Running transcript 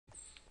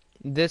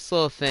this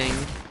little thing.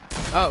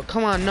 Oh,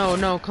 come on,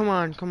 no, come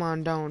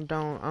on, don't.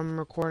 I'm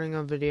recording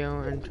a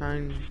video and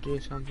trying to do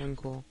something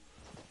cool.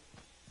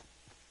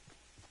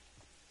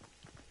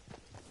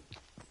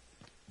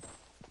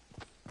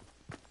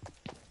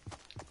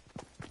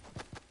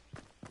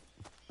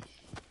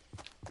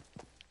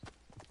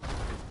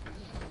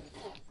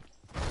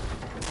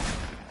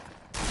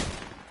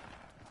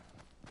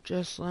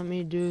 Just let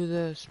me do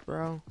this,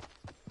 bro.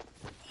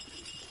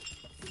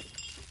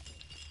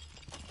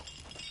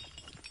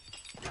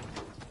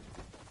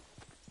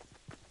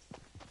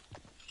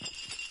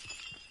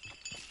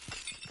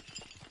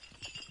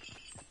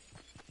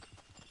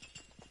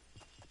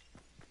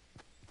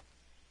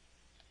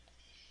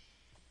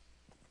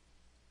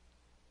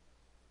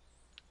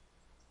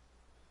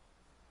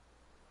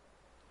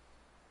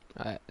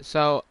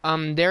 So,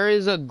 there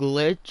is a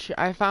glitch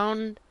I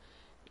found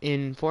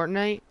in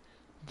Fortnite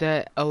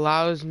that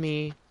allows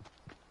me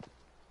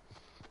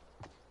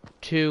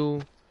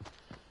to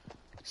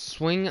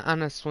swing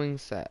on a swing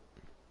set.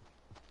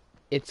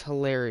 It's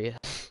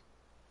hilarious.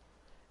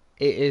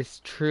 It is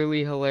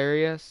truly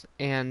hilarious,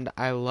 and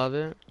I love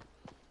it.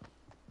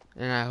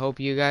 And I hope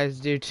you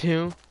guys do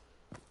too.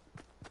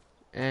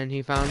 And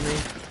he found me.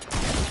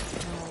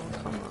 Oh,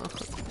 come on.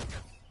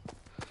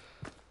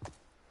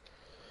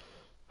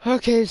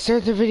 Okay,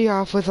 start the video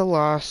off with a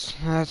loss.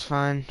 That's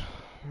fine.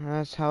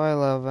 That's how I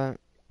love it.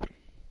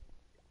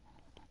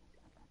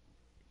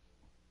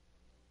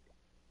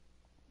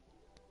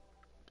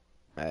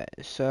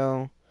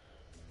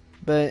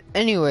 But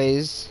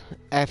anyways,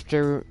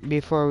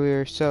 before we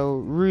were so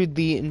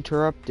rudely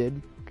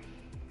interrupted,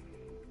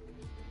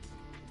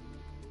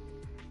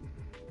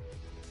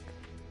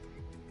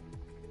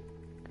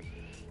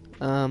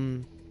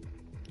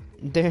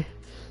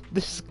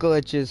 this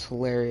glitch is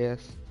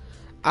hilarious.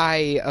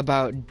 I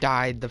about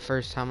died the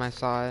first time I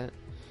saw it,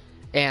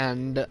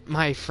 and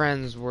my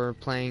friends were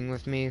playing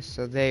with me,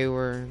 so they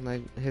were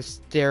like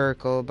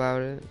hysterical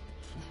about it.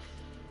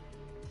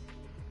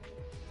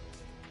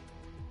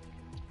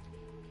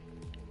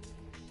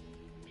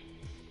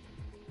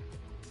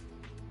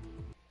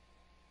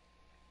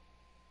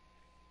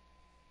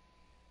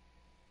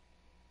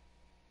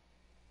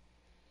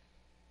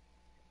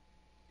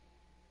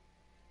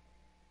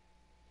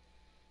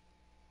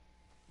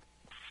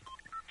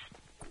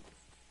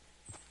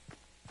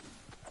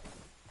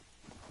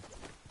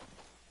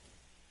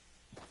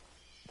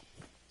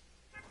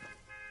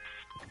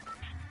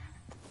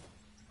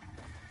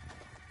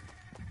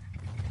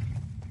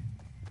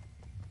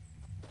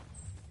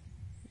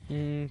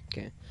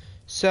 Okay,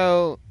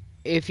 so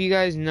if you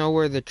guys know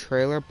where the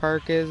trailer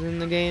park is in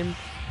the game,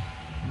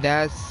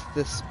 that's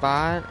the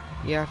spot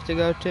you have to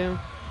go to.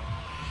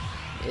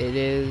 It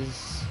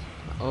is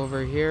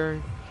over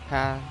here,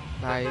 by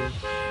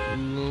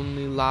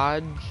Lonely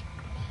Lodge,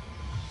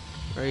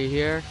 right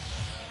here.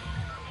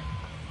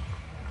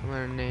 I'm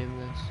gonna name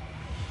this.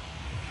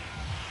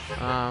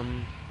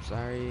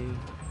 Sorry,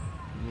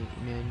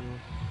 manual.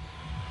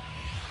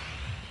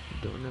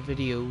 Doing a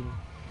video.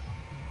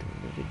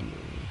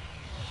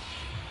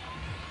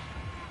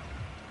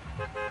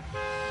 I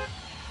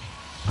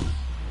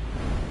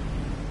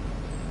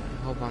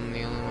hope I'm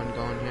the only one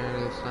going here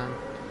this time.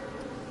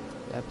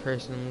 That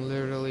person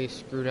literally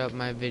screwed up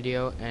my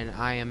video, and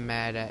I am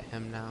mad at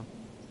him now.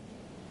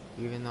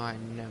 Even though I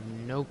have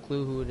no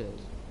clue who it is.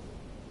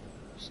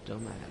 Still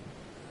mad.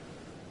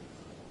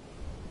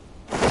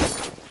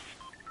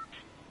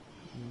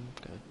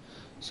 Okay.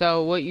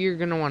 So what you're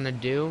gonna want to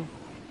do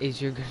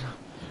is you're gonna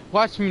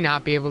watch me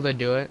not be able to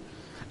do it.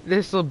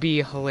 This will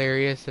be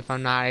hilarious if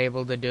I'm not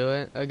able to do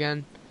it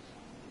again,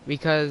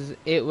 because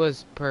it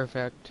was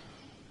perfect.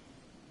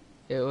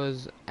 It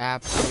was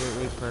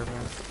absolutely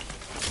perfect.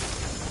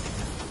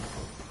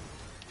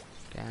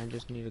 Okay, I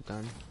just need a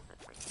gun.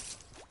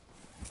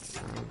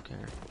 I don't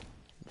care.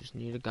 I just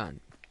need a gun.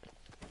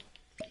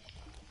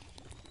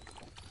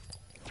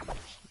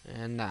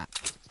 And that.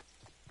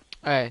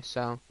 Alright,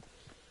 so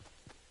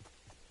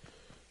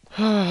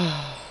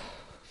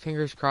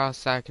fingers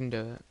crossed I can do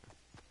it.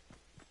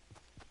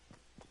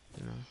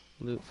 You know,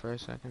 loot for a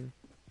second.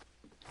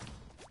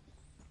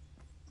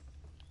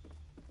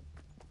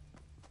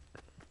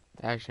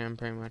 Actually, I'm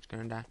pretty much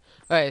gonna die.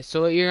 Okay,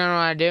 so what you're gonna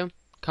wanna do,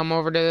 come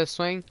over to the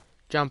swing,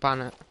 jump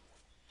on it.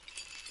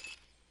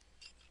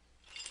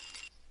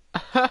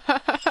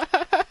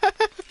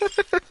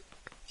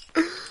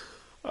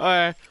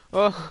 Alright,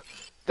 well,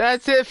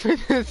 that's it for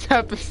this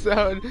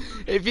episode.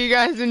 If you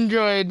guys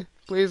enjoyed,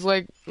 please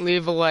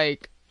leave a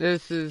like.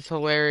 This is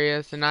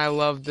hilarious, and I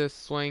love this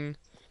swing.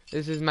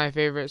 This is my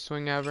favorite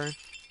swing ever.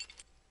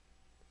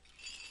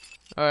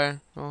 Alright,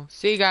 well,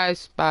 see you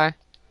guys. Bye.